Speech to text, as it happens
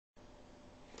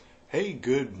Hey,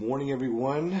 good morning,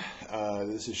 everyone.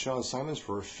 This is Sean Simons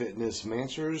for Fitness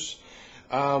Manswers.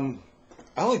 I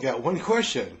only got one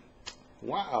question.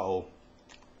 Wow.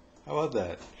 How about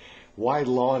that? Why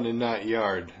lawn and not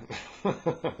yard?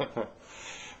 I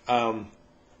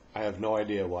have no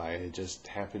idea why. It just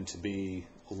happened to be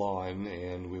lawn,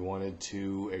 and we wanted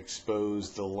to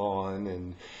expose the lawn,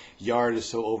 and yard is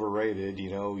so overrated,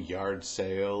 yard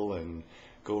sale and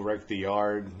go wreck the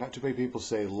yard. Not too many people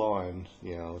say lawn,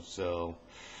 so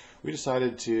we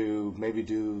decided to maybe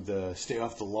do the stay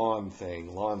off the lawn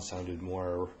thing. Lawn sounded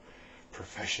more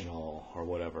professional or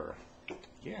whatever.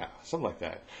 Yeah, something like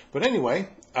that. But anyway,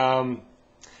 I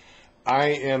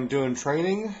am doing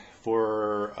training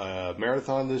for a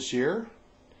marathon this year.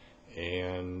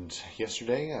 And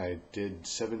yesterday I did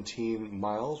 17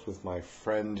 miles with my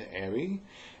friend Abby,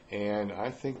 and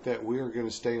I think that we are going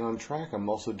to stay on track. I'm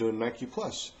also doing Nike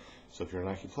Plus, so if you're a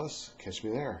Nike Plus, catch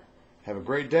me there. Have a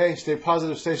great day, stay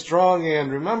positive, stay strong,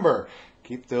 and remember,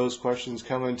 keep those questions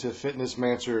coming to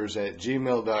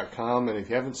fitnessmanswers@gmail.com, and if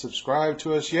you haven't subscribed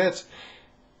to us yet,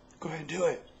 go ahead and do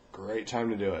it. Great time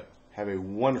to do it. Have a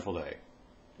wonderful day.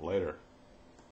 Later.